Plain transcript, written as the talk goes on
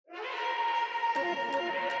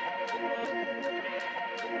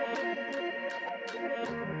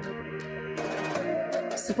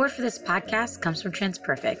Support for this podcast comes from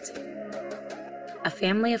TransPerfect, a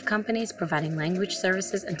family of companies providing language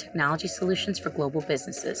services and technology solutions for global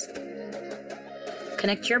businesses.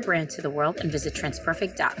 Connect your brand to the world and visit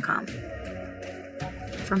transperfect.com.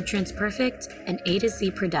 From TransPerfect and A to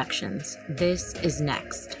Z Productions, this is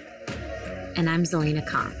Next. And I'm Zelina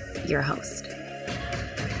Khan, your host.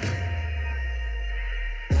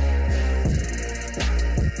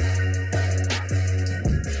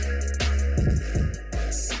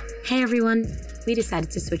 Hey everyone, we decided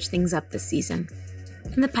to switch things up this season.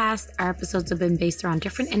 In the past, our episodes have been based around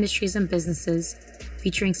different industries and businesses,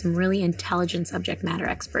 featuring some really intelligent subject matter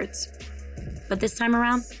experts. But this time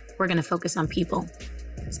around, we're going to focus on people.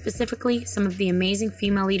 Specifically, some of the amazing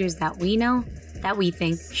female leaders that we know, that we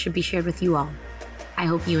think should be shared with you all. I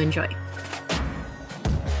hope you enjoy.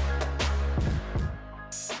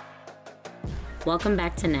 Welcome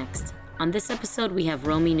back to Next. On this episode, we have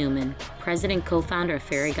Romy Newman, president and co-founder of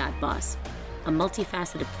Fairy God Boss, a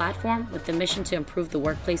multifaceted platform with the mission to improve the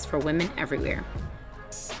workplace for women everywhere.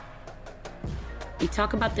 We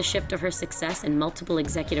talk about the shift of her success in multiple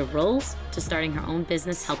executive roles to starting her own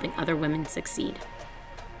business helping other women succeed.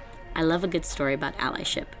 I love a good story about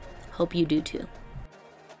allyship. Hope you do too.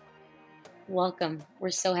 Welcome.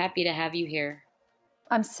 We're so happy to have you here.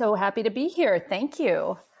 I'm so happy to be here. Thank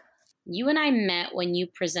you. You and I met when you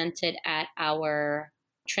presented at our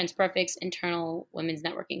TransPerfect's internal women's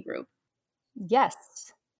networking group. Yes.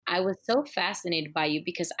 I was so fascinated by you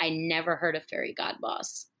because I never heard of Fairy God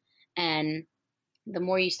Boss. And the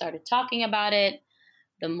more you started talking about it,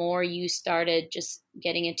 the more you started just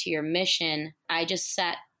getting into your mission, I just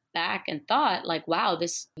sat back and thought like, wow,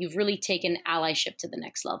 you've really taken allyship to the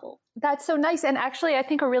next level. That's so nice. And actually, I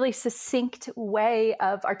think a really succinct way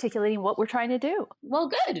of articulating what we're trying to do. Well,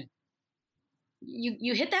 good.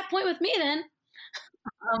 You hit that point with me then.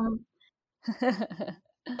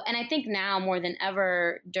 And I think now more than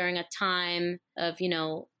ever during a time of,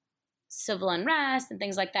 civil unrest and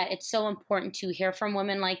things like that, it's so important to hear from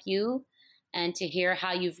women like you and to hear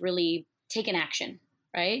how you've really taken action,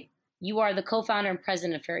 right? You are the co-founder and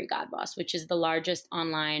president of Fairy God Boss, which is the largest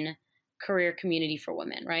online career community for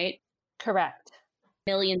women, right? Correct.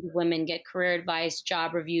 Millions of women get career advice,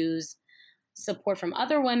 job reviews, support from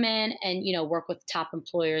other women, and, work with top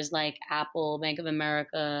employers like Apple, Bank of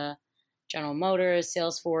America, General Motors,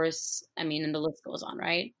 Salesforce. And the list goes on,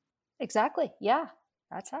 right? Exactly. Yeah,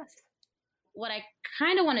 that's us. What I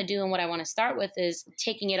kind of want to do and what I want to start with is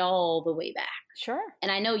taking it all the way back. Sure.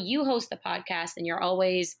 And I know you host the podcast and you're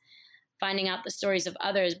always finding out the stories of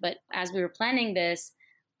others, but as we were planning this,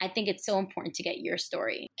 I think it's so important to get your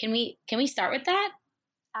story. Can we start with that?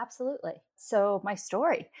 Absolutely. So my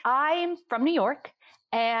story, I'm from New York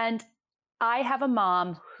and I have a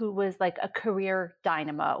mom who was like a career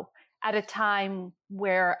dynamo at a time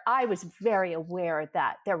where I was very aware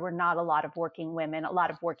that there were not a lot of working women, a lot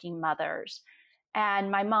of working mothers. And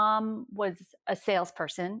my mom was is a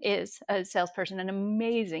salesperson, an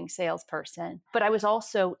amazing salesperson. But I was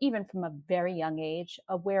also, even from a very young age,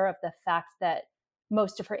 aware of the fact that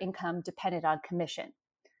most of her income depended on commission.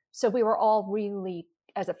 So we were all really,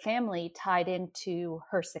 as a family, tied into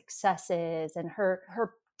her successes and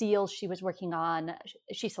her deals she was working on.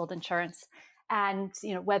 She sold insurance. And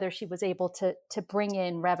whether she was able to bring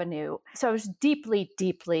in revenue. So I was deeply,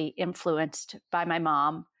 deeply influenced by my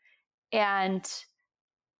mom. And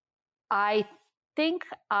I think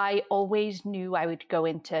I always knew I would go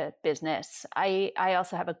into business. I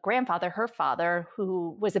also have a grandfather, her father,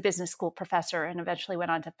 who was a business school professor and eventually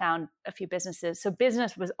went on to found a few businesses. So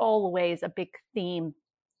business was always a big theme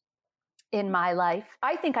in my life.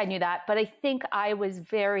 I think I knew that, but I think I was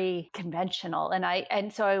very conventional.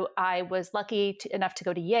 And so I was lucky enough to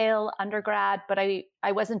go to Yale undergrad, but I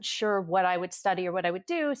wasn't sure what I would study or what I would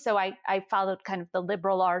do. So I followed kind of the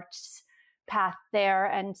liberal arts path there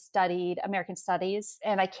and studied American Studies.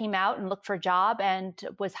 And I came out and looked for a job and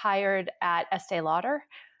was hired at Estee Lauder,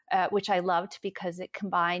 which I loved because it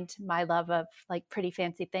combined my love of like pretty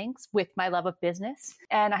fancy things with my love of business.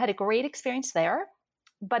 And I had a great experience there.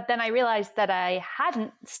 But then I realized that I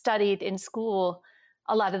hadn't studied in school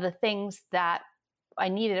a lot of the things that I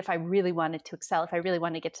needed if I really wanted to excel, if I really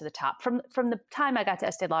wanted to get to the top. From the time I got to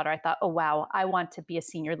Estee Lauder, I thought, oh, wow, I want to be a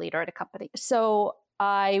senior leader at a company. So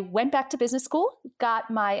I went back to business school,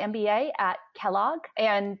 got my MBA at Kellogg,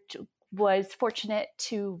 and was fortunate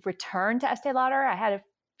to return to Estee Lauder. I had a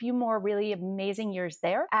few more really amazing years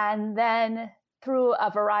there. And then through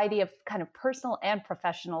a variety of kind of personal and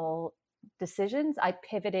professional decisions, I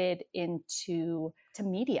pivoted into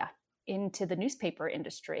media, into the newspaper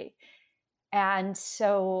industry. And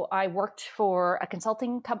so I worked for a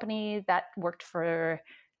consulting company that worked for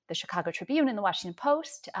the Chicago Tribune and the Washington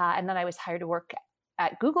Post. And then I was hired to work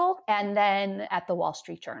at Google and then at the Wall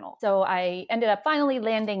Street Journal. So I ended up finally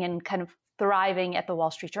landing and kind of thriving at the Wall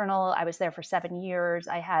Street Journal. I was there for 7 years.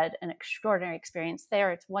 I had an extraordinary experience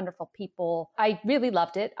there. It's wonderful people. I really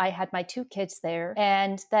loved it. I had my 2 kids there.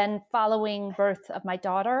 And then following birth of my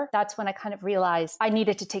daughter, that's when I kind of realized I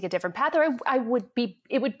needed to take a different path, or it would be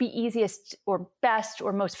easiest or best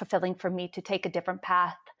or most fulfilling for me to take a different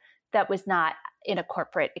path that was not in a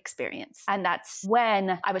corporate experience. And that's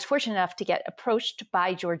when I was fortunate enough to get approached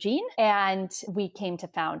by Georgine, and we came to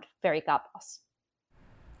found Fairy Godboss.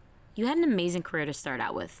 You had an amazing career to start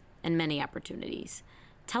out with and many opportunities.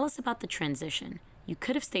 Tell us about the transition. You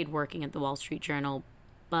could have stayed working at the Wall Street Journal,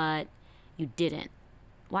 but you didn't.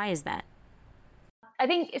 Why is that? I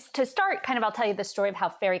think to start, I'll tell you the story of how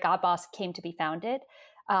Fairy Godboss came to be founded.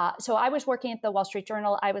 So I was working at the Wall Street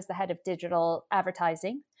Journal. I was the head of digital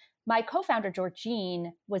advertising. My co-founder,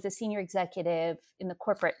 Georgine, was a senior executive in the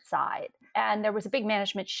corporate side. And there was a big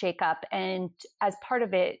management shakeup. And as part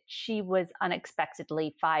of it, she was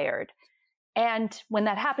unexpectedly fired. And when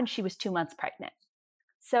that happened, she was 2 months pregnant.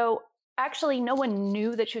 So actually, no one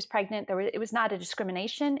knew that she was pregnant. It was not a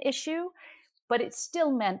discrimination issue, but it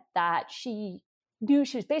still meant that she knew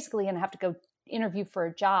she was basically going to have to go interview for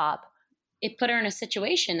a job. It put her in a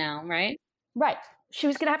situation now, right? Right. She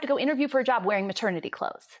was going to have to go interview for a job wearing maternity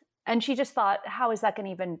clothes. And she just thought, how is that going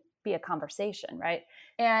to even be a conversation, right?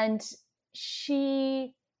 And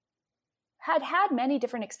she had had many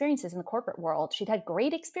different experiences in the corporate world. She'd had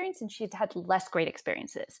great experience and she'd had less great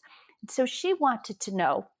experiences. So she wanted to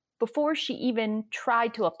know, before she even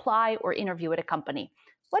tried to apply or interview at a company,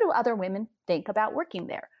 what do other women think about working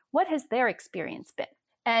there? What has their experience been?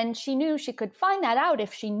 And she knew she could find that out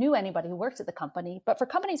if she knew anybody who works at the company. But for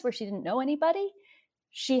companies where she didn't know anybody,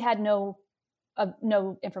 she had no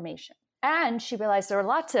information. And she realized there are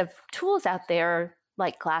lots of tools out there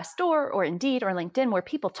like Glassdoor or Indeed or LinkedIn where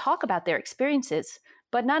people talk about their experiences,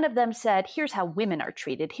 but none of them said, here's how women are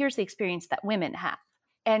treated. Here's the experience that women have.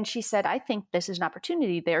 And she said, I think this is an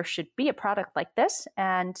opportunity. There should be a product like this.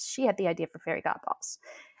 And she had the idea for Fairy Godboss.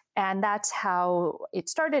 And that's how it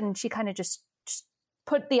started. And she kind of just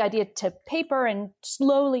put the idea to paper and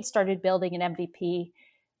slowly started building an MVP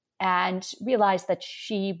and realized that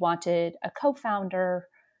she wanted a co-founder,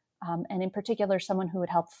 and in particular, someone who would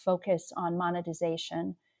help focus on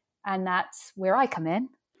monetization. And that's where I come in.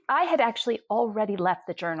 I had actually already left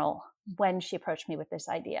the journal when she approached me with this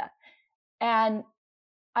idea. And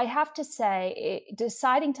I have to say,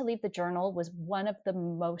 deciding to leave the journal was one of the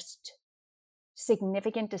most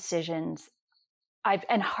significant decisions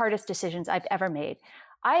and hardest decisions I've ever made.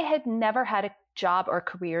 I had never had a job or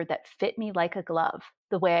career that fit me like a glove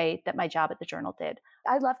the way that my job at the journal did.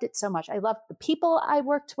 I loved it so much. I loved the people I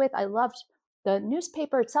worked with. I loved the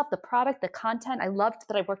newspaper itself, the product, the content. I loved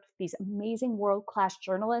that I worked with these amazing world-class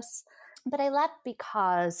journalists. But I left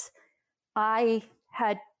because I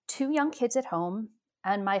had 2 young kids at home,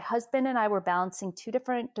 and my husband and I were balancing 2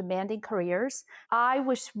 different demanding careers. I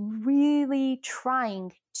was really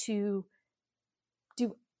trying to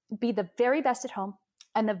be the very best at home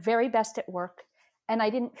and the very best at work. And I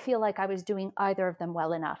didn't feel like I was doing either of them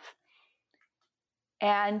well enough.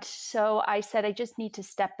 And so I said, I just need to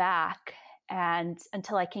step back and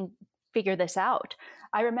until I can figure this out.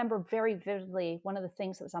 I remember very vividly, one of the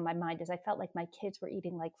things that was on my mind is I felt like my kids were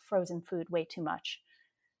eating like frozen food way too much.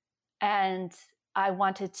 And I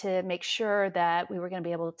wanted to make sure that we were going to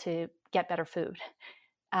be able to get better food.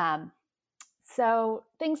 So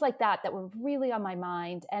things like that were really on my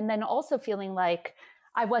mind. And then also feeling like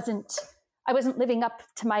I wasn't living up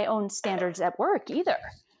to my own standards at work either.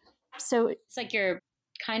 So it's like you're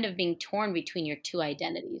kind of being torn between your 2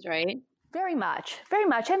 identities, right? Very much, very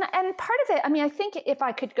much. And part of it, I think if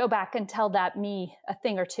I could go back and tell that me a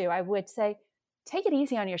thing or two, I would say, take it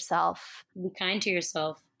easy on yourself. Be kind to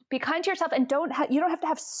yourself. Be kind to yourself, and you don't have to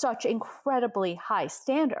have such incredibly high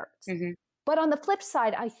standards. Mm-hmm. But on the flip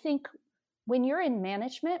side, I think when you're in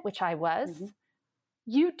management, which I was, mm-hmm.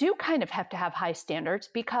 you do kind of have to have high standards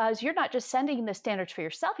because you're not just setting the standards for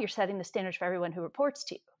yourself, you're setting the standards for everyone who reports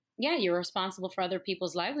to you. Yeah, you're responsible for other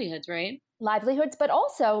people's livelihoods, right? Livelihoods, but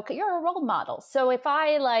also you're a role model. So if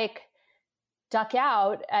I duck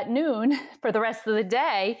out at noon for the rest of the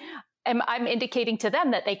day, I'm indicating to them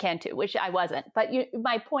that they can too, which I wasn't. But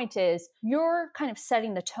my point is, you're kind of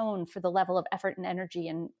setting the tone for the level of effort and energy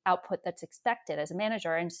and output that's expected as a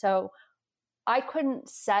manager. And so I couldn't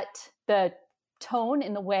set the tone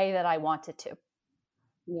in the way that I wanted to.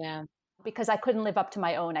 Yeah. because I couldn't live up to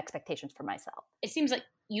my own expectations for myself. It seems like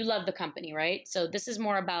you love the company, right? So this is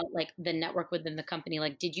more about like the network within the company.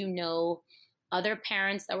 Like, did you know other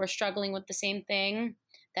parents that were struggling with the same thing,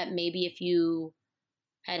 that maybe if you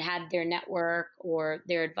had their network or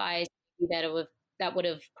their advice, that would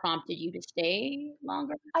have prompted you to stay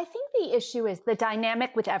longer? I think the issue is the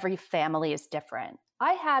dynamic with every family is different.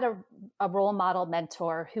 I had a role model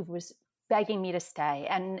mentor who was begging me to stay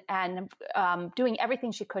and doing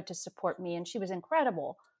everything she could to support me, and she was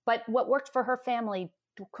incredible. But what worked for her family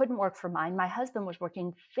couldn't work for mine. My husband was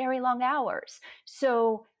working very long hours.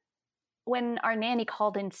 So when our nanny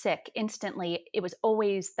called in sick, instantly, it was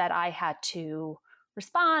always that I had to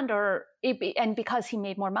respond, and because he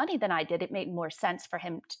made more money than I did, it made more sense for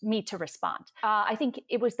me to respond. I think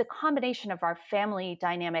it was the combination of our family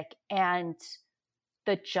dynamic and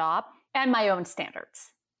the job and my own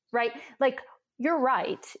standards, right? Like, you're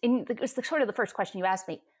right. It was sort of the first question you asked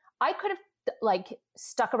me. I could have like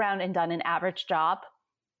stuck around and done an average job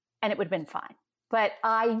and it would have been fine. But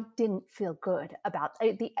I didn't feel good about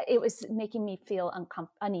it. It was making me feel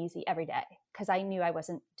uneasy every day because I knew I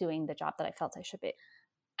wasn't doing the job that I felt I should be.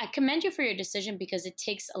 I commend you for your decision because it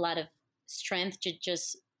takes a lot of strength to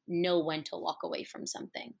just know when to walk away from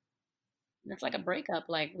something. And it's like a breakup.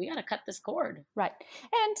 Like, we got to cut this cord. Right.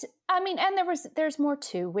 And I mean, and there's more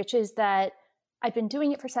too, which is that I've been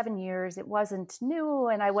doing it for 7 years. It wasn't new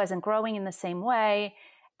and I wasn't growing in the same way.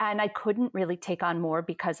 And I couldn't really take on more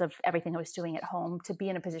because of everything I was doing at home to be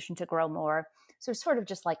in a position to grow more. So it's sort of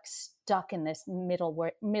just like stuck in this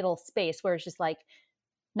middle space where it's just like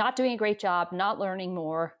not doing a great job, not learning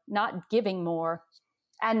more, not giving more,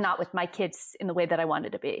 and not with my kids in the way that I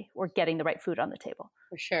wanted to be or getting the right food on the table.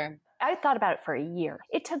 For sure. I thought about it for a year.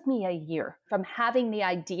 It took me a year from having the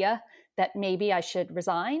idea that maybe I should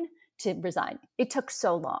resign to resign. It took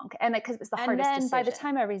so long. And because it was the hardest decision. And then by the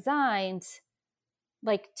time I resigned,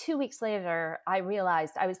 like 2 weeks later, I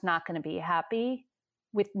realized I was not going to be happy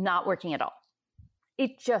with not working at all.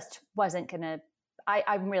 It just wasn't going to,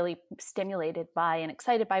 I'm really stimulated by and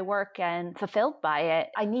excited by work and fulfilled by it.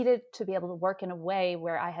 I needed to be able to work in a way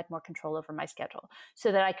where I had more control over my schedule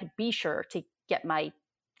so that I could be sure to get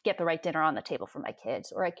the right dinner on the table for my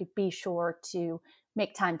kids, or I could be sure to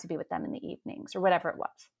make time to be with them in the evenings or whatever it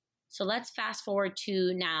was. So let's fast forward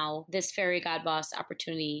to now. This Fairy God Boss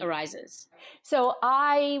opportunity arises. So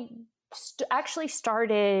I actually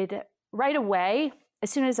started right away. As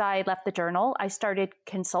soon as I left the journal, I started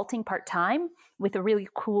consulting part-time with a really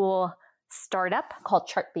cool startup called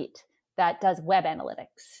Chartbeat that does web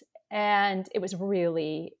analytics. And it was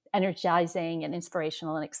really energizing and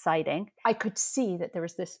inspirational and exciting. I could see that there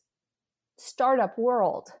was this startup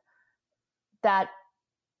world that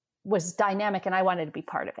was dynamic and I wanted to be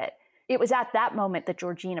part of it. It was at that moment that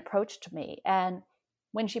Georgine approached me. And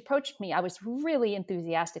when she approached me, I was really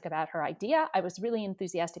enthusiastic about her idea. I was really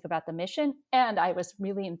enthusiastic about the mission. And I was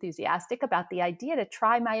really enthusiastic about the idea to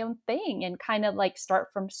try my own thing and kind of like start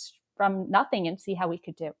from nothing and see how we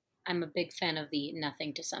could do. I'm a big fan of the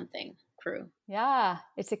nothing to something crew. Yeah,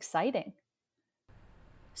 it's exciting.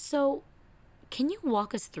 So can you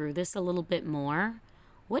walk us through this a little bit more?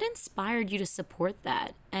 What inspired you to support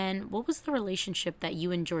that? And what was the relationship that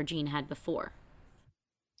you and Georgine had before?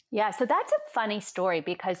 Yeah, so that's a funny story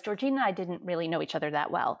because Georgine and I didn't really know each other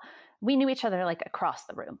that well. We knew each other like across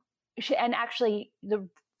the room.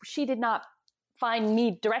 She did not find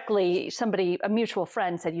me directly. A mutual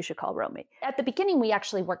friend said, you should call Romy. At the beginning, we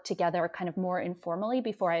actually worked together kind of more informally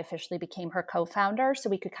before I officially became her co-founder. So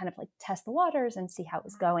we could kind of like test the waters and see how it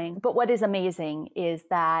was going. But what is amazing is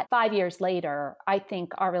that 5 years later, I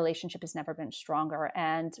think our relationship has never been stronger.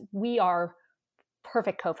 And we are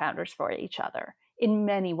perfect co-founders for each other in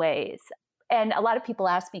many ways. And a lot of people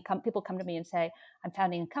people come to me and say, I'm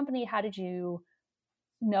founding a company. How did you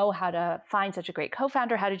know how to find such a great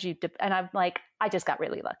co-founder? How did you, and I'm like, I just got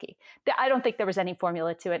really lucky. I don't think there was any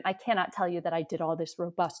formula to it. I cannot tell you that I did all this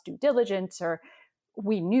robust due diligence or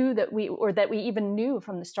we even knew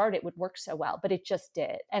from the start it would work so well, but it just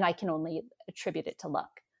did. And I can only attribute it to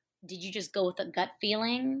luck. Did you just go with a gut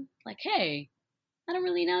feeling? Like, hey, I don't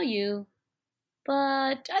really know you, but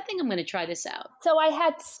I think I'm going to try this out. So I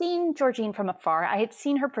had seen Georgine from afar. I had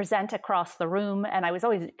seen her present across the room, and I was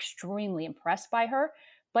always extremely impressed by her.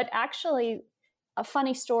 But actually, a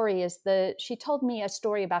funny story is she told me a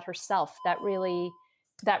story about herself that really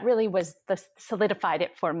solidified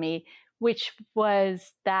it for me, which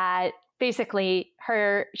was that basically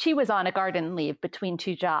she was on a garden leave between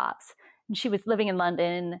two jobs. And she was living in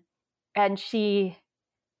London, and she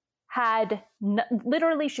had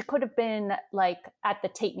literally, she could have been like at the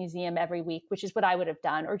Tate Museum every week, which is what I would have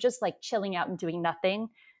done, or just like chilling out and doing nothing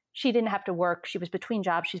she didn't have to work. She was between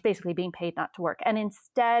jobs. She's basically being paid not to work. And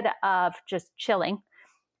instead of just chilling,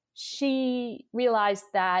 she realized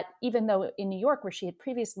that even though in New York, where she had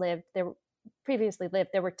previously lived,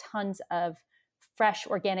 there were tons of fresh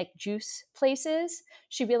organic juice places,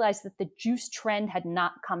 she realized that the juice trend had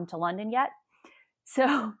not come to London yet.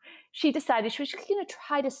 So she decided she was going to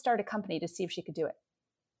try to start a company to see if she could do it,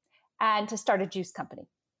 and to start a juice company.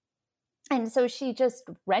 And so she just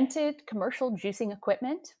rented commercial juicing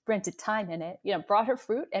equipment, rented time in it, brought her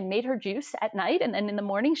fruit and made her juice at night. And then in the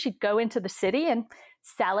morning, she'd go into the city and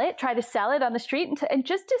try to sell it on the street, and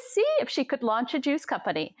just to see if she could launch a juice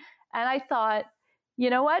company. And I thought, you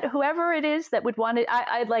know what, whoever it is that would want it,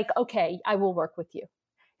 I'd like, okay, I will work with you.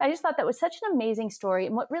 I just thought that was such an amazing story.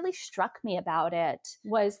 And what really struck me about it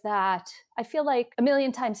was that I feel like a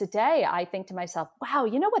million times a day, I think to myself, wow,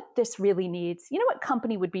 you know what this really needs? You know what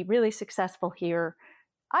company would be really successful here?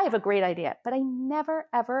 I have a great idea, but I never,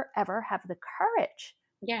 ever, ever have the courage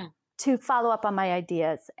to follow up on my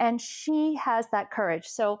ideas. And she has that courage.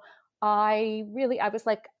 So I was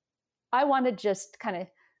like, I want to just kind of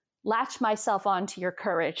latch myself onto your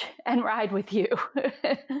courage and ride with you.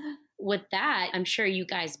 With that, I'm sure you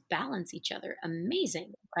guys balance each other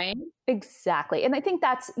amazing, right? Exactly. And I think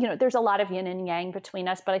that's, there's a lot of yin and yang between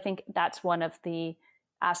us, but I think that's one of the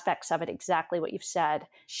aspects of it, exactly what you've said.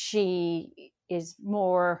 She is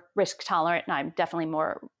more risk tolerant and I'm definitely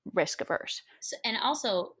more risk averse. So, and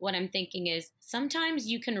also what I'm thinking is sometimes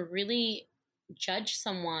you can really judge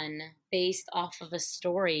someone based off of a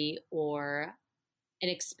story or an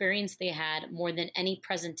experience they had more than any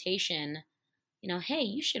presentation. Hey,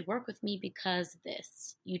 you should work with me because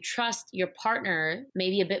this. You trust your partner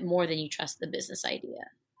maybe a bit more than you trust the business idea.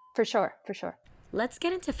 For sure, for sure. Let's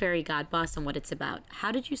get into Fairy Godboss and what it's about.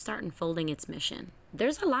 How did you start unfolding its mission?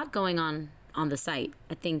 There's a lot going on the site.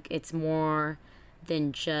 I think it's more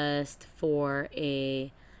than just for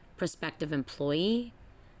a prospective employee.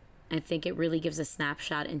 I think it really gives a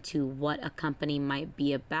snapshot into what a company might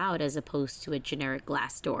be about as opposed to a generic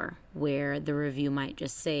Glassdoor, where the review might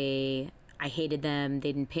just say, I hated them,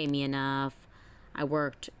 they didn't pay me enough, I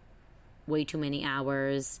worked way too many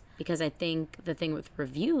hours. Because I think the thing with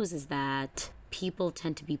reviews is that people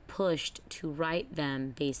tend to be pushed to write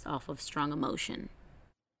them based off of strong emotion.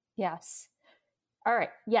 Yes. All right.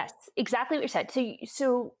 Yes, exactly what you said.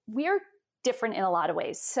 So we're different in a lot of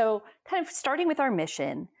ways. So kind of starting with our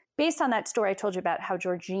mission, based on that story I told you about how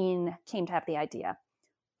Georgine came to have the idea,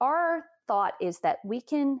 our thought is that we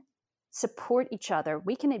can support each other.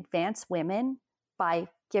 We can advance women by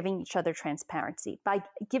giving each other transparency, by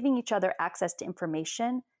giving each other access to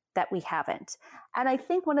information that we haven't. And I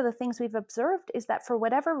think one of the things we've observed is that for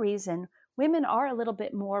whatever reason, women are a little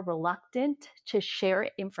bit more reluctant to share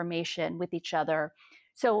information with each other.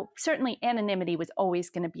 So certainly anonymity was always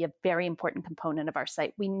going to be a very important component of our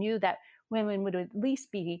site. We knew that women would at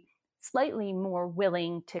least be slightly more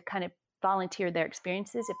willing to kind of volunteer their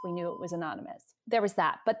experiences if we knew it was anonymous. There was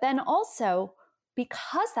that. But then also,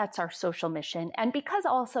 because that's our social mission, and because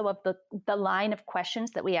also of the line of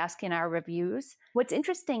questions that we ask in our reviews, what's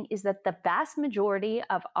interesting is that the vast majority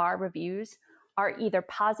of our reviews are either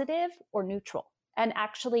positive or neutral. And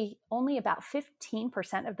actually, only about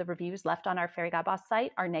 15% of the reviews left on our Fairy Godboss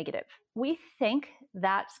site are negative. We think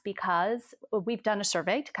that's because we've done a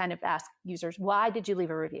survey to kind of ask users, why did you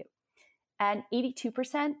leave a review? And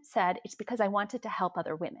 82% said it's because I wanted to help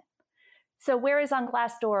other women. So whereas on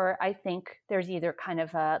Glassdoor, I think there's either kind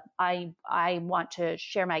of I want to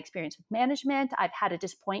share my experience with management, I've had a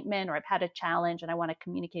disappointment or I've had a challenge and I want to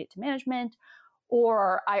communicate it to management,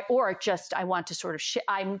 or I want to sort of,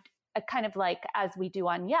 I'm kind of like, as we do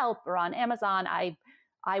on Yelp or on Amazon,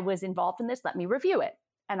 I was involved in this, let me review it.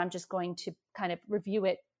 And I'm just going to kind of review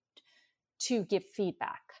it to give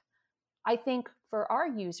feedback. I think for our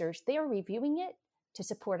users, they are reviewing it to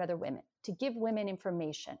support other women, to give women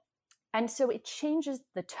information. And so it changes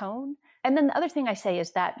the tone. And then the other thing I say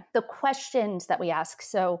is that the questions that we ask,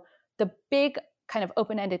 so the big kind of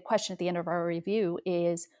open-ended question at the end of our review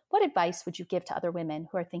is, what advice would you give to other women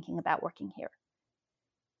who are thinking about working here?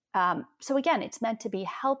 So again, it's meant to be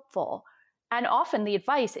helpful. And often the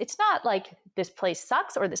advice, it's not like this place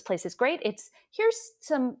sucks or this place is great. It's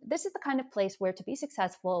this is the kind of place where to be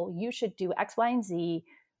successful, you should do X, Y, and Z.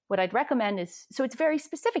 What I'd recommend is, so it's very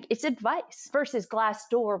specific. It's advice versus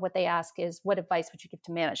Glassdoor. What they ask is, what advice would you give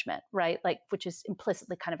to management, right? Which is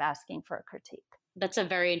implicitly kind of asking for a critique. That's a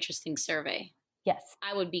very interesting survey. Yes.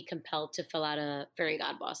 I would be compelled to fill out a Fairy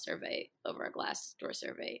Godboss survey over a Glassdoor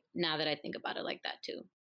survey, now that I think about it like that too.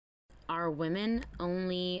 Are women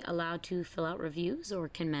only allowed to fill out reviews, or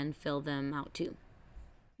can men fill them out too?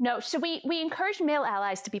 No, so we encourage male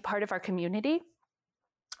allies to be part of our community,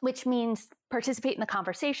 which means participate in the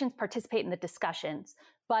conversations, participate in the discussions.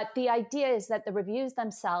 But the idea is that the reviews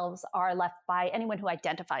themselves are left by anyone who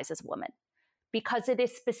identifies as a woman, because it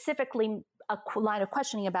is specifically a line of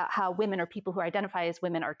questioning about how women or people who identify as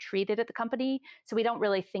women are treated at the company. So we don't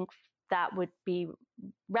really think that would be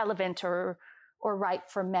relevant or right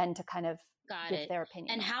for men to kind of give their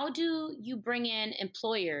opinion. And how do you bring in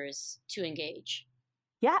employers to engage?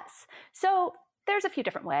 Yes. So there's a few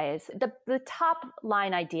different ways. The top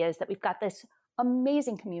line idea is that we've got this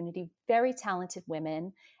amazing community, very talented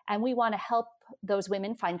women, and we want to help those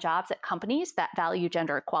women find jobs at companies that value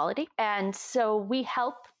gender equality. And so we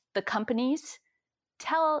help the companies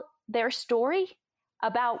tell their story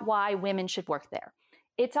about why women should work there.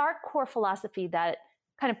 It's our core philosophy that,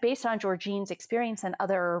 kind of based on Georgine's experience and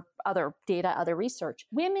other data, other research,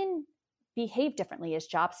 women behave differently as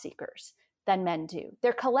job seekers than men do.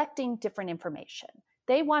 They're collecting different information.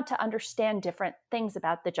 They want to understand different things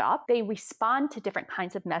about the job. They respond to different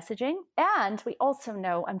kinds of messaging. And we also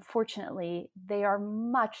know, unfortunately, they are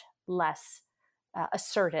much less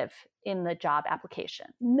assertive in the job application.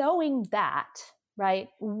 Knowing that, right,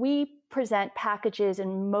 we present packages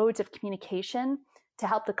and modes of communication to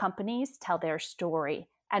help the companies tell their story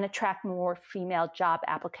and attract more female job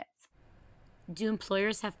applicants. Do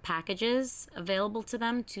employers have packages available to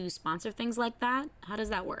them to sponsor things like that? How does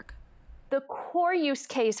that work? The core use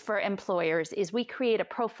case for employers is we create a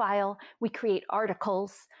profile, we create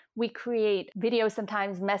articles, we create videos,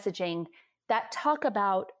 sometimes messaging that talk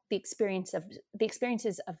about the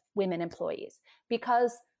experiences of women employees.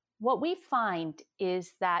 Because what we find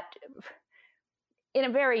is that, in a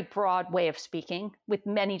very broad way of speaking, with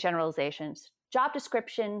many generalizations, job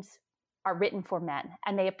descriptions are written for men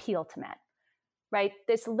and they appeal to men. Right?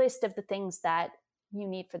 This list of the things that you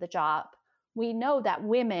need for the job. We know that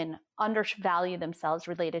women undervalue themselves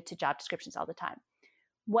related to job descriptions all the time.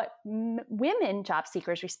 What women job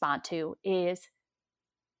seekers respond to is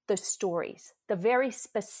the stories, the very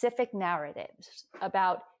specific narratives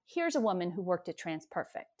about, here's a woman who worked at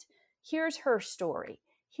TransPerfect. Here's her story.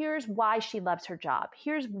 Here's why she loves her job.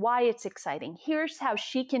 Here's why it's exciting. Here's how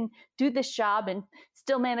she can do this job and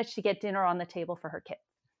still manage to get dinner on the table for her kids.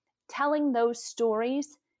 Telling those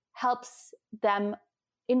stories helps them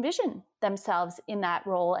envision themselves in that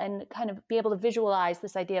role and kind of be able to visualize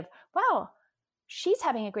this idea of, wow, she's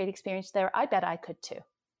having a great experience there. I bet I could too.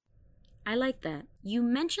 I like that. You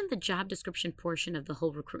mentioned the job description portion of the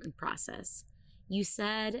whole recruitment process. You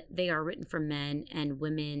said they are written for men and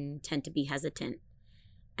women tend to be hesitant.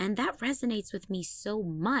 And that resonates with me so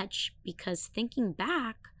much because thinking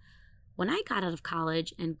back, when I got out of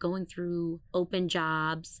college and going through open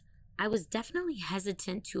jobs, I was definitely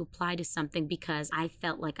hesitant to apply to something because I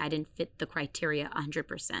felt like I didn't fit the criteria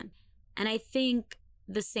 100%. And I think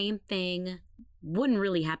the same thing wouldn't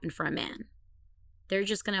really happen for a man. They're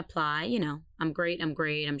just going to apply, I'm great,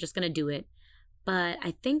 I'm just going to do it. But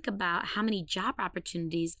I think about how many job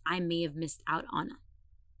opportunities I may have missed out on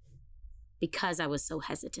because I was so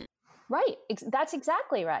hesitant. Right. That's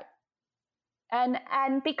exactly right. And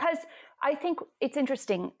because I think it's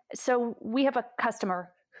interesting. So we have a customer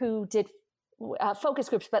who did focus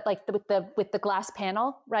groups, but like with the glass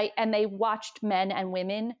panel, right? And they watched men and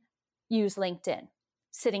women use LinkedIn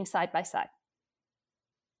sitting side by side.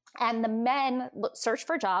 And the men searched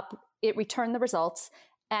for a job, it returned the results,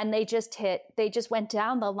 and they just went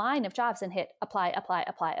down the line of jobs and hit apply, apply,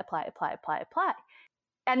 apply, apply, apply, apply, apply.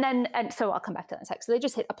 And so I'll come back to that in a sec. So they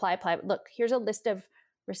just hit apply, apply. Look, here's a list of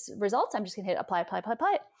results. I'm just going to hit apply, apply, apply,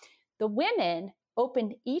 apply. The women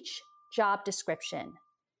opened each job description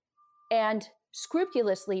and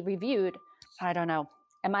scrupulously reviewed, I don't know,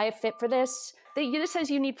 am I a fit for this? This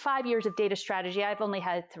says you need 5 years of data strategy. I've only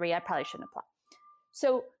had 3. I probably shouldn't apply.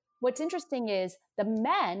 So what's interesting is the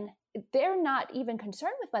men, they're not even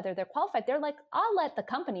concerned with whether they're qualified. They're like, I'll let the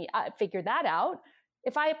company figure that out.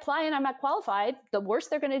 If I apply and I'm not qualified, the worst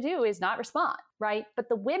they're going to do is not respond, right? But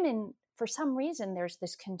the women, for some reason, there's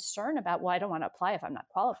this concern about, well, I don't want to apply if I'm not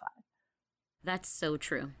qualified. That's so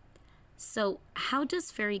true. So how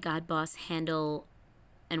does Fairy Godboss handle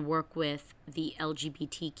and work with the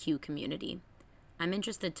LGBTQ community? I'm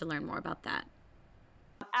interested to learn more about that.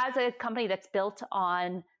 As a company that's built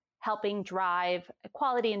on helping drive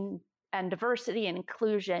equality and diversity and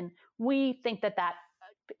inclusion, we think that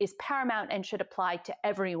is paramount and should apply to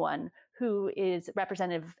everyone who is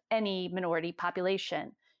representative of any minority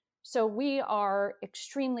population. So we are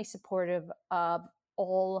extremely supportive of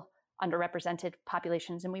all underrepresented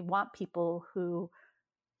populations, and we want people who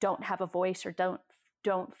don't have a voice or don't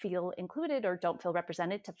don't feel included or don't feel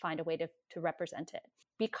represented to find a way to represent it.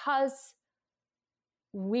 Because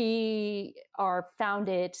we are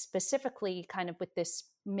founded specifically kind of with this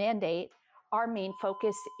mandate, our main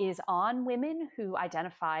focus is on women who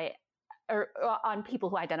identify, or on people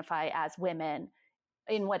who identify as women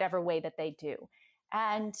in whatever way that they do.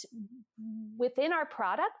 And within our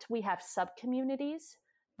product, we have sub-communities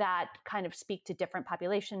that kind of speak to different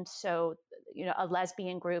populations. So, a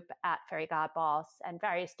lesbian group at Fairy Godboss and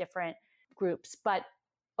various different groups. But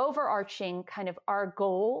overarching kind of our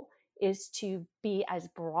goal is to be as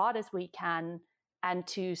broad as we can and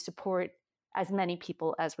to support as many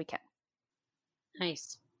people as we can.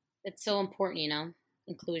 Nice. It's so important,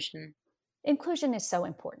 inclusion. Inclusion is so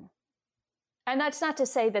important. And that's not to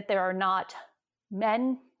say that there are not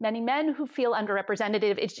many men who feel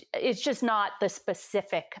underrepresented. It's just not the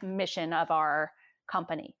specific mission of our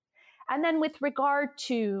company. And then with regard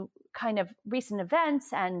to kind of recent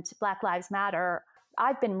events and Black Lives Matter,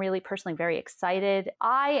 I've been really personally very excited.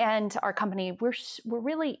 I and our company, we're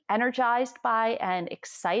really energized by and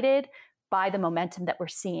excited by the momentum that we're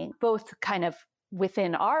seeing, both kind of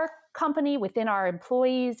within our company, within our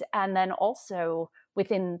employees, and then also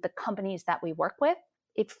within the companies that we work with.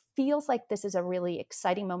 It feels like this is a really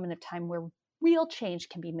exciting moment of time where real change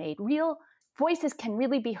can be made. Real voices can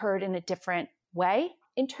really be heard in a different way.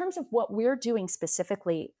 In terms of what we're doing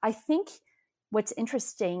specifically, I think what's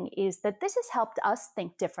interesting is that this has helped us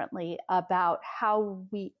think differently about how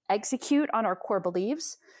we execute on our core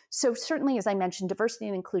beliefs. So certainly, as I mentioned, diversity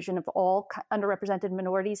and inclusion of all underrepresented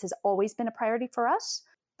minorities has always been a priority for us.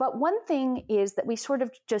 But one thing is that we sort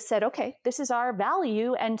of just said, okay, this is our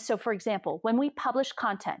value. And so, for example, when we publish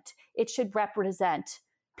content, it should represent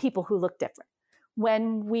people who look different.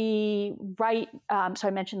 When we write, so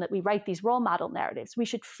I mentioned that we write these role model narratives, we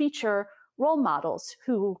should feature role models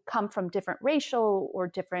who come from different racial or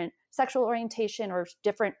different sexual orientation or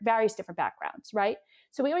various different backgrounds, right?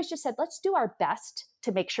 So we always just said, let's do our best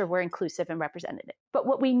to make sure we're inclusive and representative. But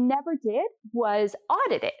what we never did was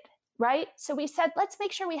audit it. Right? So we said, let's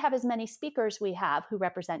make sure we have as many speakers we have who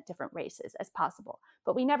represent different races as possible.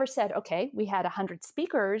 But we never said, okay, we had 100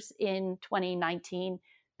 speakers in 2019.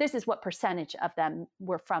 This is what percentage of them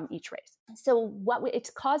were from each race. So what it's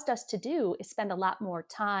caused us to do is spend a lot more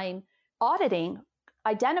time auditing,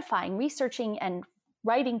 identifying, researching, and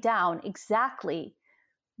writing down exactly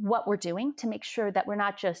what we're doing to make sure that we're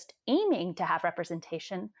not just aiming to have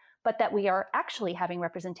representation, but that we are actually having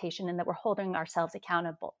representation and that we're holding ourselves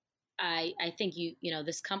accountable. I think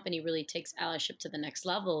this company really takes allyship to the next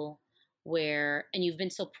level and you've been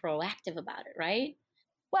so proactive about it, right?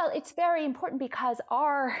 Well, it's very important because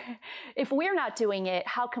if we're not doing it,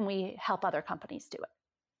 how can we help other companies do it?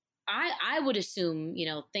 I would assume,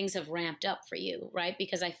 things have ramped up for you, right?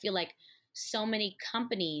 Because I feel like so many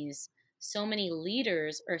companies, so many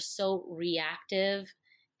leaders are so reactive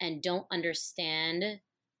and don't understand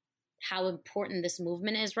how important this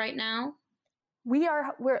movement is right now.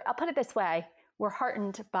 I'll put it this way, we're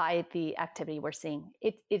heartened by the activity we're seeing.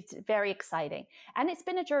 It's very exciting. And it's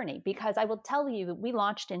been a journey because I will tell you, we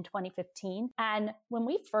launched in 2015. And when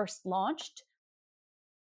we first launched,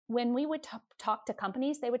 when we would talk to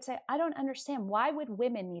companies, they would say, I don't understand. Why would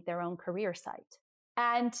women need their own career site?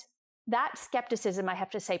 And that skepticism, I have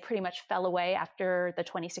to say, pretty much fell away after the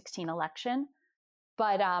 2016 election.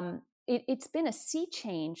 But it's been a sea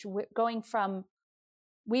change going from,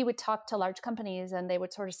 we would talk to large companies and they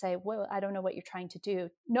would sort of say, well, I don't know what you're trying to do.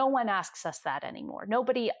 No one asks us that anymore.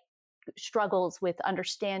 Nobody struggles with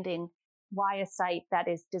understanding why a site that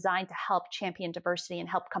is designed to help champion diversity and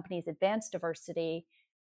help companies advance diversity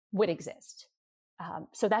would exist.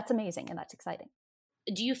 So that's amazing and that's exciting.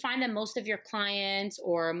 Do you find that most of your clients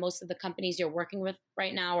or most of the companies you're working with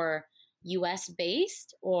right now are US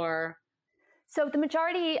based or? So the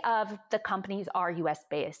majority of the companies are US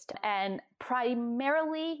based, and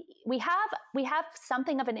primarily we have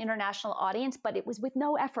something of an international audience, but it was with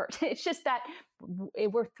no effort. It's just that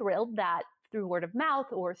we're thrilled that through word of mouth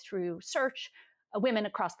or through search, women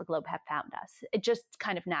across the globe have found us. It just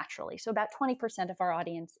kind of naturally. So about 20% of our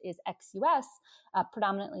audience is ex-US,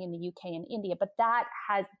 predominantly in the UK and India, but that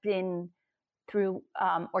has been through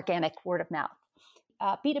organic word of mouth.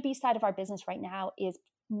 B2B side of our business right now is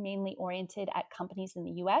mainly oriented at companies in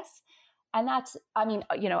the US. And that's,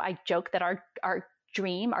 I joke that our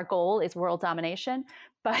dream, our goal is world domination.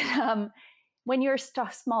 But when you're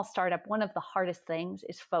a small startup, one of the hardest things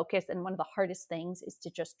is focus. And one of the hardest things is to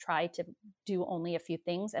just try to do only a few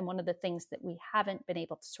things. And one of the things that we haven't been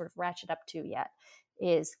able to sort of ratchet up to yet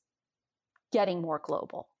is getting more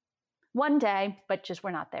global. One day, but just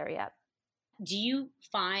we're not there yet. Do you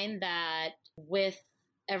find that with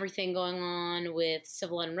everything going on with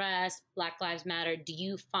civil unrest, Black Lives Matter, do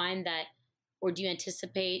you find that, or do you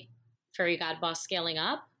anticipate Fairy God Boss scaling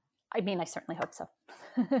up? I mean, I certainly hope so.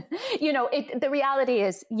 The reality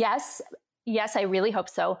is, yes, I really hope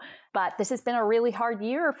so. But this has been a really hard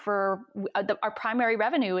year for our primary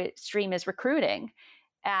revenue stream is recruiting.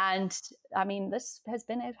 And I mean, this has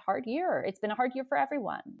been a hard year. It's been a hard year for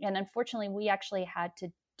everyone. And unfortunately, we actually had to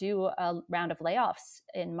do a round of layoffs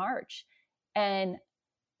in March. And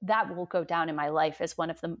that will go down in my life as one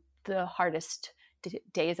of the hardest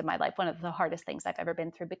days of my life, one of the hardest things I've ever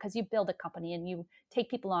been through, because you build a company and you take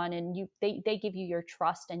people on and they give you your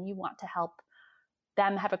trust and you want to help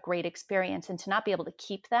them have a great experience, and to not be able to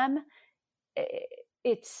keep them,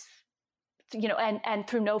 it's, and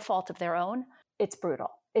through no fault of their own, it's brutal.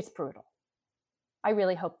 It's brutal. I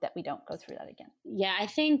really hope that we don't go through that again. Yeah, I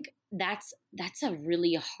think that's a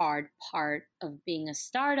really hard part of being a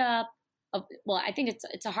startup. I think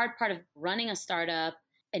it's a hard part of running a startup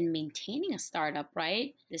and maintaining a startup,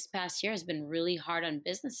 right? This past year has been really hard on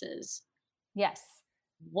businesses. Yes.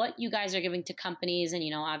 What you guys are giving to companies, and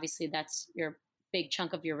obviously that's your big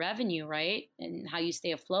chunk of your revenue, right? And how you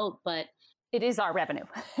stay afloat, but it is our revenue.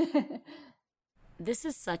 This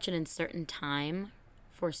is such an uncertain time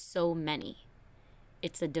for so many.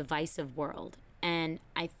 It's a divisive world. And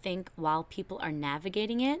I think while people are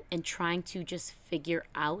navigating it and trying to just figure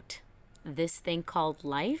out this thing called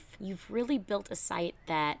life, you've really built a site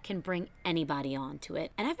that can bring anybody onto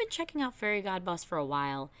it. And I've been checking out Fairy God Boss for a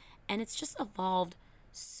while, and it's just evolved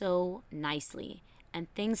so nicely.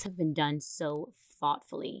 And things have been done so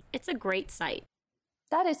thoughtfully. It's a great site.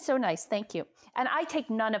 That is so nice. Thank you. And I take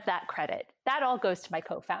none of that credit. That all goes to my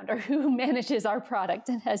co-founder who manages our product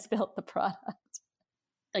and has built the product.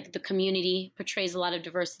 Like, the community portrays a lot of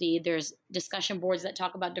diversity. There's discussion boards that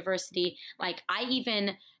talk about diversity. Like, I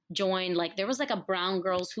even joined, there was a brown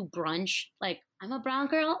girls who brunch. I'm a brown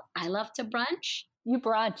girl. I love to brunch. You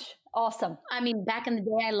brunch. Awesome. I mean, back in the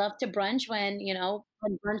day, I loved to brunch when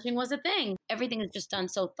brunching was a thing. Everything is just done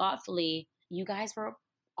so thoughtfully. You guys were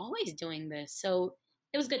always doing this. So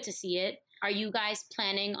it was good to see it. Are you guys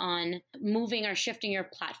planning on moving or shifting your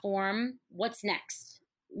platform? What's next?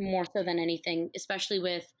 More so than anything, especially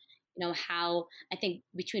with, how I think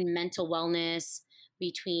between mental wellness,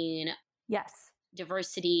 between yes,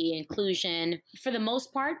 diversity, inclusion, for the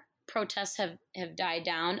most part, protests have died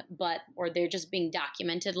down, or they're just being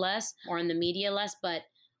documented less or in the media less. But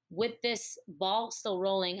with this ball still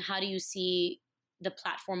rolling, how do you see the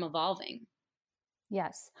platform evolving?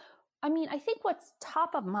 Yes. I mean, I think what's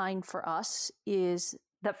top of mind for us is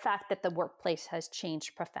the fact that the workplace has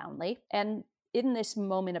changed profoundly. And in this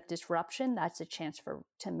moment of disruption, that's a chance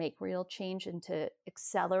to make real change and to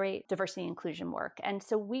accelerate diversity and inclusion work. And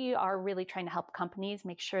so we are really trying to help companies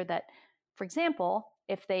make sure that, for example,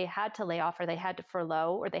 if they had to lay off or they had to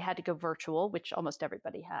furlough or they had to go virtual, which almost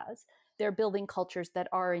everybody has, they're building cultures that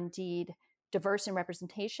are indeed diverse in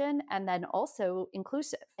representation and then also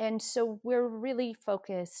inclusive. And so we're really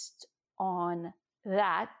focused on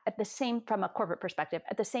that from a corporate perspective.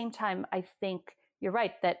 At the same time, I think you're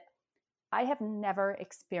right that I have never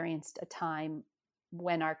experienced a time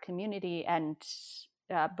when our community and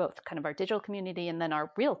both kind of our digital community and then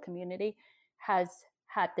our real community has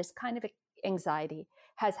had this kind of anxiety,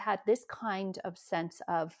 has had this kind of sense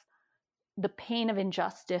of the pain of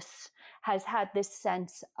injustice, has had this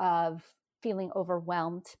sense of feeling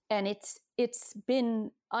overwhelmed. And it's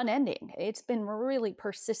been unending. It's been really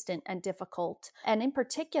persistent and difficult. And in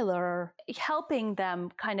particular, helping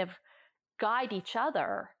them kind of guide each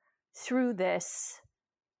other through this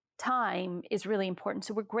time is really important.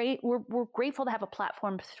 So we're grateful to have a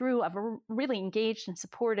platform of really engaged and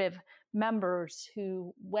supportive members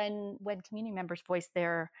who, when community members voice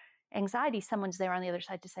their anxiety, someone's there on the other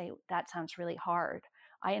side to say, that sounds really hard.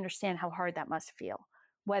 I understand how hard that must feel.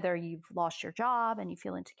 Whether you've lost your job and you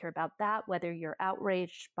feel insecure about that, whether you're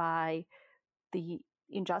outraged by the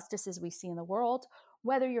injustices we see in the world,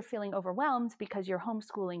 whether you're feeling overwhelmed because you're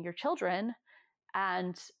homeschooling your children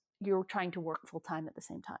and you're trying to work full time at the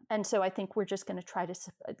same time. And so I think we're just going to try to,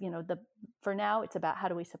 for now, it's about how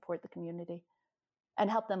do we support the community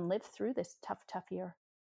and help them live through this tough year.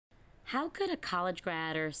 How could a college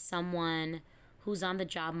grad or someone who's on the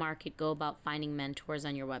job market go about finding mentors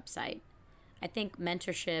on your website? I think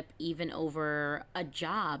mentorship, even over a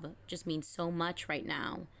job, just means so much right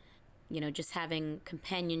now. Just having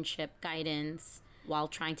companionship, guidance while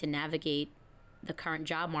trying to navigate the current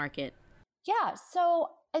job market. Yeah, so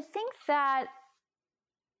I think that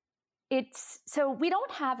so we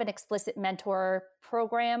don't have an explicit mentor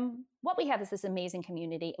program. What we have is this amazing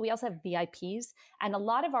community. We also have VIPs, and a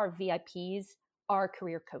lot of our VIPs are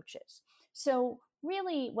career coaches. So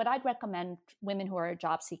really what I'd recommend women who are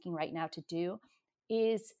job seeking right now to do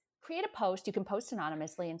is create a post. You can post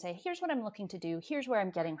anonymously and say, here's what I'm looking to do. Here's where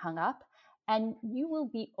I'm getting hung up. And you will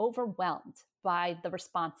be overwhelmed by the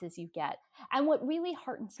responses you get. And what really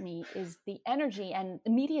heartens me is the energy and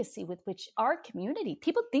immediacy with which our community,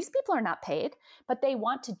 these people are not paid, but they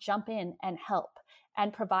want to jump in and help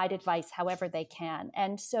and provide advice however they can.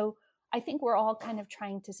 And so I think we're all kind of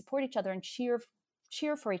trying to support each other and cheer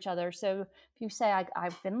for each other. So if you say,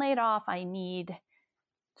 I've been laid off, I need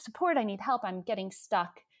support, I need help, I'm getting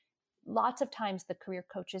stuck. Lots of times the career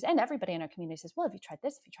coaches and everybody in our community says, well, have you tried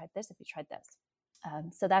this? Have you tried this? Have you tried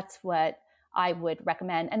this? So that's what I would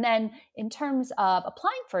recommend. And then in terms of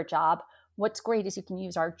applying for a job, what's great is you can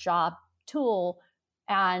use our job tool,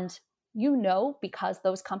 and because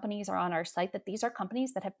those companies are on our site, that these are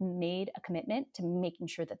companies that have made a commitment to making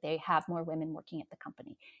sure that they have more women working at the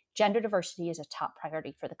company. Gender diversity is a top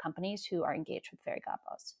priority for the companies who are engaged with Fairy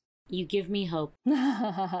Godboss. You give me hope.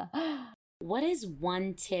 What is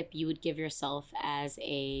one tip you would give yourself as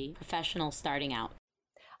a professional starting out?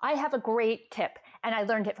 I have a great tip, and I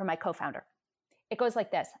learned it from my co-founder. It goes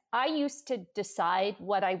like this. I used to decide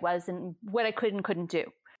what I was and what I could and couldn't do.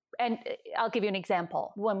 And I'll give you an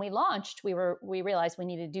example. When we launched, we realized we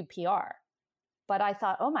needed to do PR. But I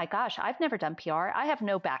thought, oh my gosh, I've never done PR. I have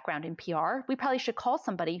no background in PR. We probably should call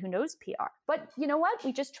somebody who knows PR. But you know what?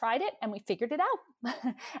 We just tried it and we figured it out.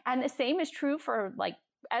 And the same is true for like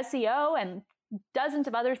SEO and dozens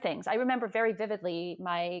of other things. I remember very vividly,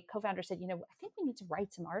 my co-founder said, I think we need to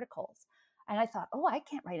write some articles. And I thought, I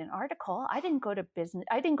can't write an article. I didn't go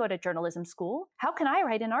to journalism school. How can I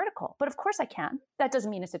write an article? But of course I can. That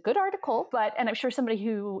doesn't mean it's a good article, and I'm sure somebody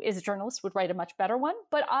who is a journalist would write a much better one.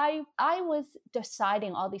 But I was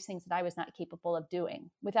deciding all these things that I was not capable of doing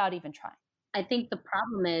without even trying. I think the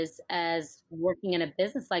problem is, as working in a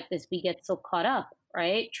business like this, we get so caught up,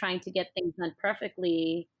 right? Trying to get things done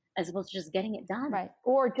perfectly as opposed to just getting it done. Right.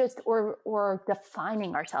 Or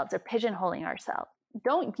defining ourselves or pigeonholing ourselves.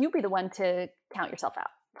 Don't you be the one to count yourself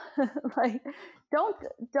out.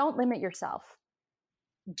 Don't limit yourself.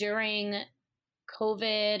 During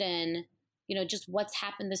COVID and, just what's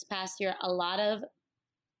happened this past year, a lot of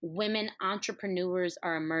women entrepreneurs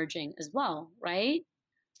are emerging as well, right?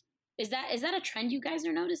 Is that a trend you guys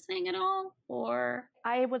are noticing at all? Or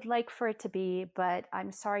I would like for it to be, but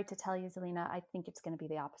I'm sorry to tell you, Zelina, I think it's going to be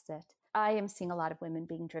the opposite. I am seeing a lot of women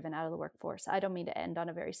being driven out of the workforce. I don't mean to end on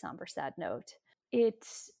a very somber, sad note.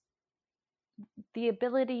 It's the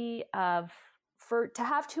ability to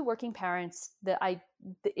have two working parents.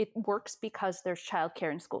 It works because there's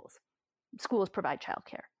childcare in schools. Schools provide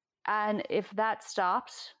childcare. And if that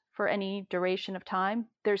stops for any duration of time,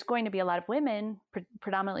 there's going to be a lot of women,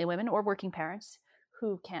 predominantly women or working parents,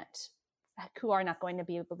 who are not going to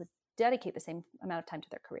be able to dedicate the same amount of time to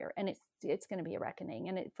their career. And it's going to be a reckoning.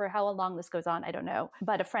 And for how long this goes on, I don't know.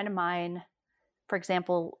 But a friend of mine, for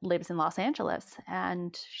example, lives in Los Angeles,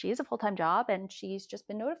 and she has a full-time job, and she's just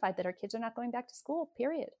been notified that her kids are not going back to school,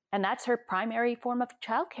 period. And that's her primary form of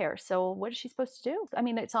childcare. So what is she supposed to do? I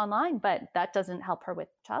mean, it's online, but that doesn't help her with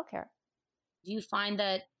childcare. Do you find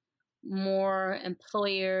that more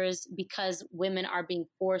employers, because women are being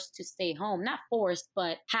forced to stay home, not forced,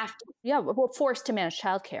 but have to? Yeah, well, forced to manage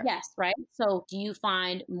childcare. Yes, right? So do you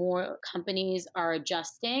find more companies are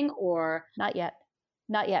adjusting or? Not yet.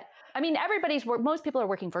 I mean, most people are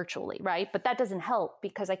working virtually, right? But that doesn't help,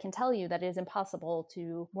 because I can tell you that it is impossible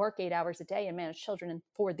to work 8 hours a day and manage children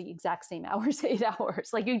for the exact same hours, 8 hours.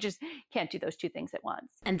 Like, you just can't do those two things at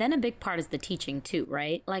once. And then a big part is the teaching too,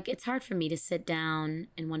 right? Like, it's hard for me to sit down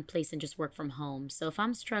in one place and just work from home. So if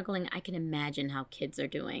I'm struggling, I can imagine how kids are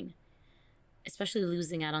doing, especially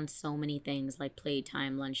losing out on so many things like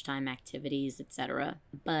playtime, lunchtime activities, etc.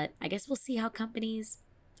 But I guess we'll see how companies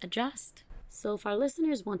adjust. So if our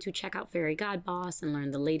listeners want to check out Fairy Godboss and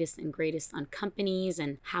learn the latest and greatest on companies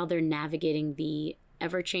and how they're navigating the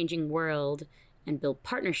ever-changing world and build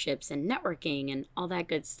partnerships and networking and all that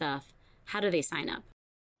good stuff, how do they sign up?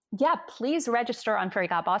 Yeah, please register on Fairy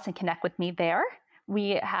Godboss and connect with me there.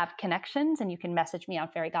 We have connections, and you can message me on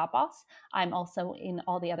Fairy Godboss. I'm also in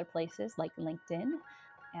all the other places like LinkedIn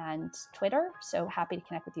and Twitter, so happy to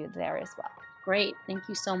connect with you there as well. Great. Thank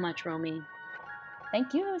you so much, Romy.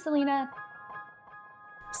 Thank you, Zelina.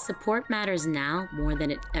 Support matters now more than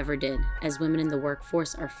it ever did, as women in the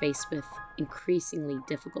workforce are faced with increasingly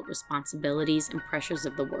difficult responsibilities and pressures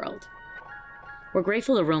of the world. We're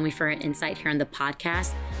grateful to Romy for her insight here on the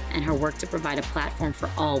podcast and her work to provide a platform for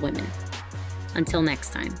all women. Until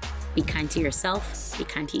next time, be kind to yourself, be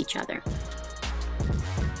kind to each other.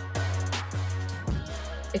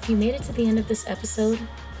 If you made it to the end of this episode,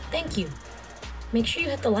 thank you. Make sure you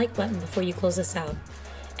hit the like button before you close us out,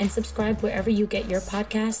 and subscribe wherever you get your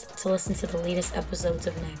podcast to listen to the latest episodes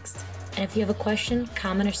of Next. And if you have a question,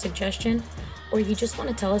 comment, or suggestion, or you just want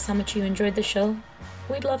to tell us how much you enjoyed the show,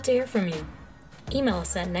 we'd love to hear from you. Email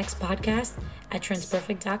us at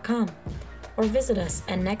nextpodcast@transperfect.com or visit us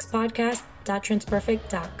at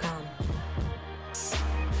nextpodcast.transperfect.com.